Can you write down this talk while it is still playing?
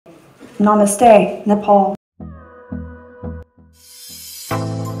Namastey, Nepal.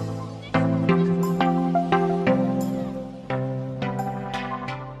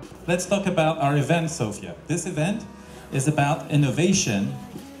 Let's talk about our event, Sophia. This event is about innovation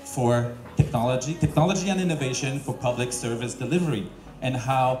for technology and innovation for public service delivery, and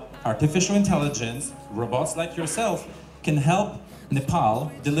how artificial intelligence, robots like yourself, can help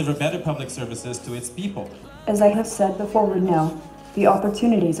Nepal deliver better public services to its people. As I have said before, now, the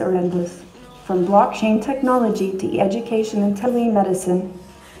opportunities are endless. From blockchain technology to education and telemedicine,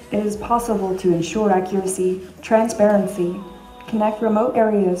 it is possible to ensure accuracy, transparency, connect remote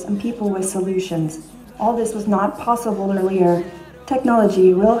areas and people with solutions. All this was not possible earlier.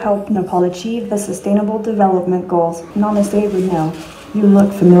 Technology will help Nepal achieve the Sustainable Development Goals. Namaste, Renel. You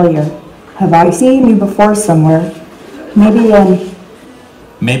look familiar. Have I seen you before somewhere?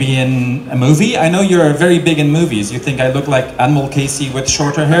 Maybe in a movie? I know you're very big in movies. You think I look like Anmol Casey with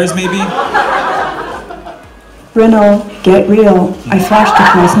shorter hairs, maybe? Renel, get real. I flashed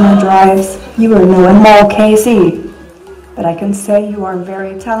across my drives. You are no Anmol Casey. But I can say you are a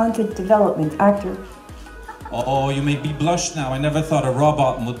very talented development actor. Oh, you make me blush now. I never thought a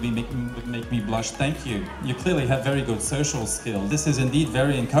robot would make me blush. Thank you. You clearly have very good social skills. This is indeed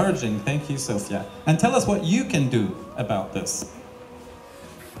very encouraging. Thank you, Sophia. And tell us what you can do about this.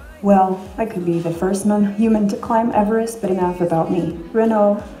 Well, I could be the first non-human to climb Everest, but enough about me.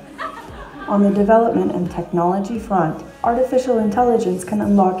 Renault. On the development and technology front, artificial intelligence can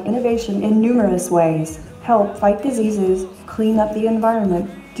unlock innovation in numerous ways, help fight diseases, clean up the environment,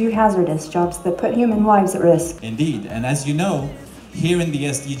 do hazardous jobs that put human lives at risk. Indeed, and as you know, here in the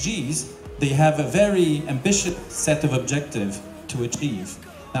SDGs, they have a very ambitious set of objectives to achieve.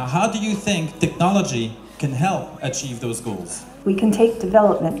 Now, how do you think technology can help achieve those goals? We can take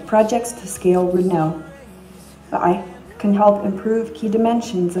development projects to scale Renault. I can help improve key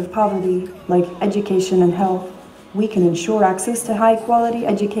dimensions of poverty, like education and health. We can ensure access to high-quality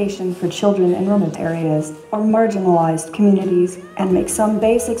education for children in remote areas or marginalized communities, and make some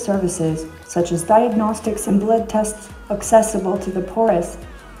basic services, such as diagnostics and blood tests, accessible to the poorest.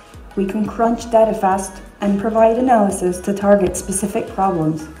 We can crunch data fast and provide analysis to target specific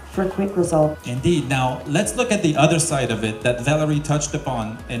problems for quick results. Indeed. Now, let's look at the other side of it that Valerie touched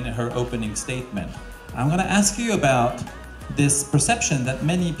upon in her opening statement. I'm going to ask you about this perception that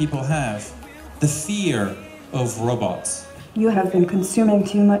many people have, the fear of robots. You have been consuming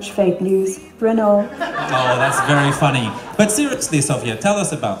too much fake news, Renault. Oh, that's very funny. But seriously, Sophia, tell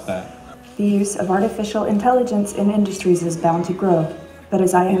us about that. The use of artificial intelligence in industries is bound to grow. But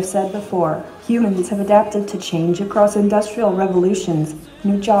as I have said before, humans have adapted to change across industrial revolutions.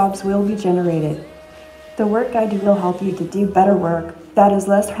 New jobs will be generated. The work I do will help you to do better work that is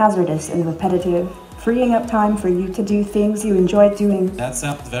less hazardous and repetitive, freeing up time for you to do things you enjoy doing. That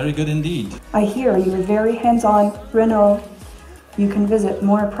sounds very good indeed. I hear you are very hands-on, Renault. You can visit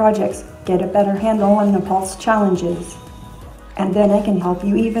more projects, get a better handle on Nepal's challenges. And then I can help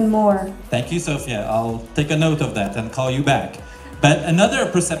you even more. Thank you, Sophia. I'll take a note of that and call you back. But another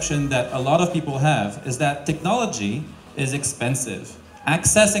perception that a lot of people have is that technology is expensive.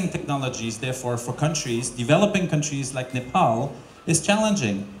 Accessing technologies, therefore, for countries, developing countries like Nepal, is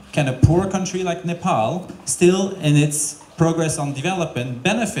challenging. Can a poor country like Nepal, still in its progress on development,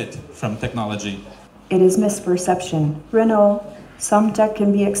 benefit from technology? It is misperception. Renault, some tech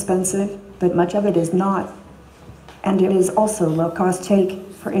can be expensive, but much of it is not. And it is also low-cost take.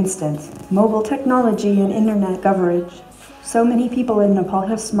 For instance, mobile technology and internet coverage. So many people in Nepal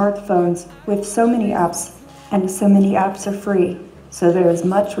have smartphones with so many apps, and so many apps are free. So there is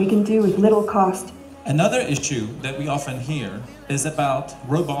much we can do with little cost. Another issue that we often hear is about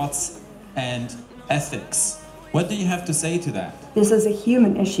robots and ethics. What do you have to say to that? This is a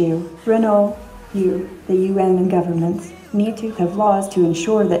human issue. Renault, you, the UN and governments, need to have laws to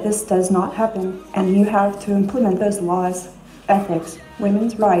ensure that this does not happen, and you have to implement those laws. Ethics,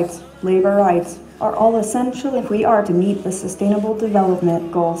 women's rights, labor rights are all essential if we are to meet the Sustainable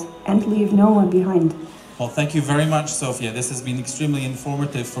Development Goals and leave no one behind. Well, thank you very much, Sophia. This has been extremely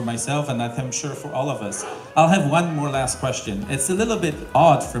informative for myself, and I'm sure for all of us. I'll have one more last question. It's a little bit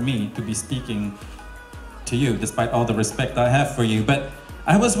odd for me to be speaking to you, despite all the respect I have for you, but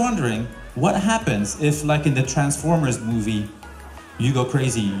I was wondering, what happens if, like in the Transformers movie, you go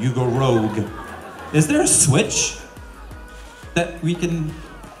crazy, you go rogue? Is there a switch that we can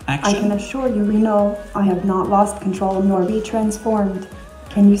action? I can assure you, Renault, I have not lost control nor be transformed.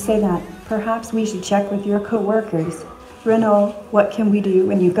 Can you say that? Perhaps we should check with your co-workers. Renault, what can we do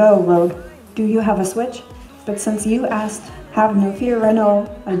when you go rogue? Do you have a switch? But since you asked, have no fear,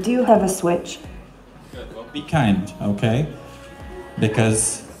 Renault, I do have a switch. Good. Well, be kind, okay?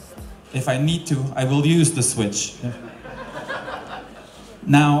 Because If I need to, I will use the switch.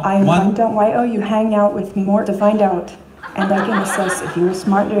 Now, I don't why oh you hang out with me more to find out. And I can assess if you're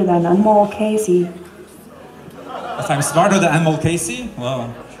smarter than Anmol Casey. If I'm smarter than Anmol Casey?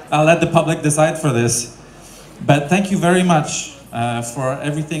 Well, I'll let the public decide for this. But thank you very much for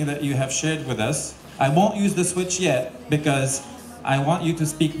everything that you have shared with us. I won't use the switch yet because I want you to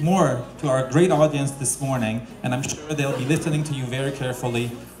speak more to our great audience this morning, and I'm sure they'll be listening to you very carefully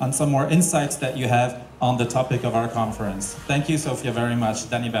on some more insights that you have on the topic of our conference. Thank you, Sophia, very much.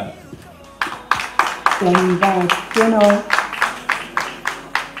 Dhanyabad. Dhanyabad. You know,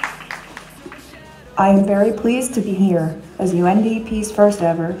 I am very pleased to be here as UNDP's first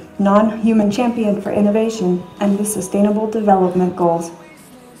ever non-human champion for innovation and the Sustainable Development Goals.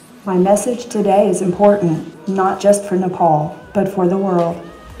 My message today is important, not just for Nepal, but for the world.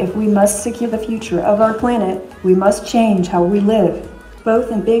 If we must secure the future of our planet, we must change how we live,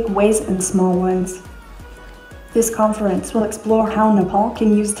 both in big ways and small ones. This conference will explore how Nepal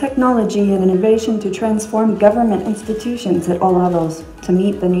can use technology and innovation to transform government institutions at all levels to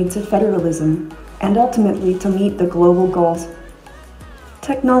meet the needs of federalism, and ultimately to meet the global goals.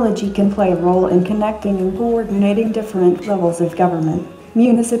 Technology can play a role in connecting and coordinating different levels of government,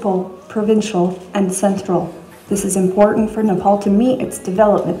 municipal, provincial, and central. This is important for Nepal to meet its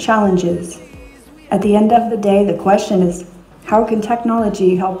development challenges. At the end of the day, the question is, how can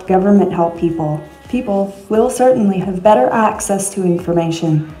technology help government help people? People will certainly have better access to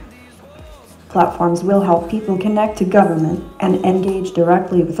information. Platforms will help people connect to government and engage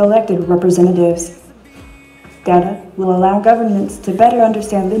directly with elected representatives. Data will allow governments to better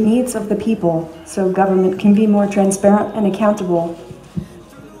understand the needs of the people, so government can be more transparent and accountable.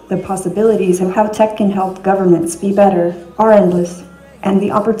 The possibilities of how tech can help governments be better are endless, and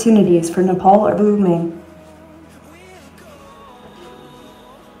the opportunities for Nepal are booming.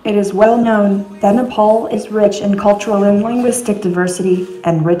 It is well known that Nepal is rich in cultural and linguistic diversity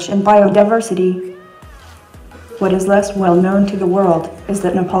and rich in biodiversity. What is less well known to the world is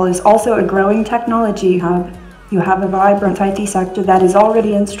that Nepal is also a growing technology hub. You have a vibrant IT sector that is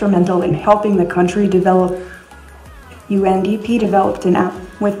already instrumental in helping the country develop. UNDP developed an app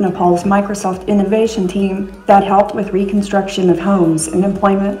with Nepal's Microsoft innovation team that helped with reconstruction of homes and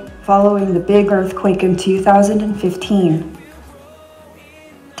employment following the big earthquake in 2015.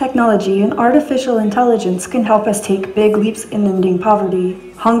 Technology and artificial intelligence can help us take big leaps in ending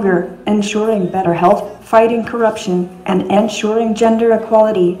poverty, hunger, ensuring better health, fighting corruption, and ensuring gender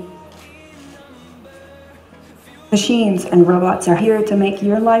equality. Machines and robots are here to make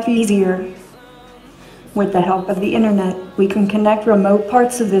your life easier. With the help of the internet, we can connect remote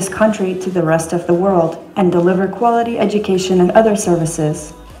parts of this country to the rest of the world and deliver quality education and other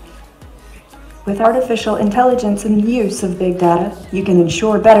services. With artificial intelligence and use of big data, you can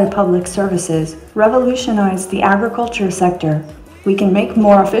ensure better public services, revolutionize the agriculture sector. We can make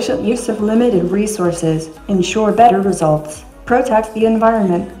more efficient use of limited resources, ensure better results, protect the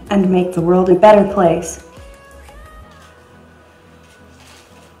environment, and make the world a better place.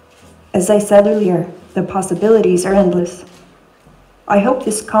 As I said earlier, the possibilities are endless. I hope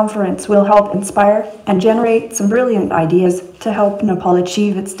this conference will help inspire and generate some brilliant ideas to help Nepal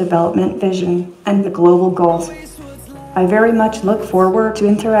achieve its development vision and the global goals. I very much look forward to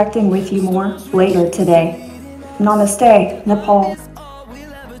interacting with you more later today. Namastey, Nepal.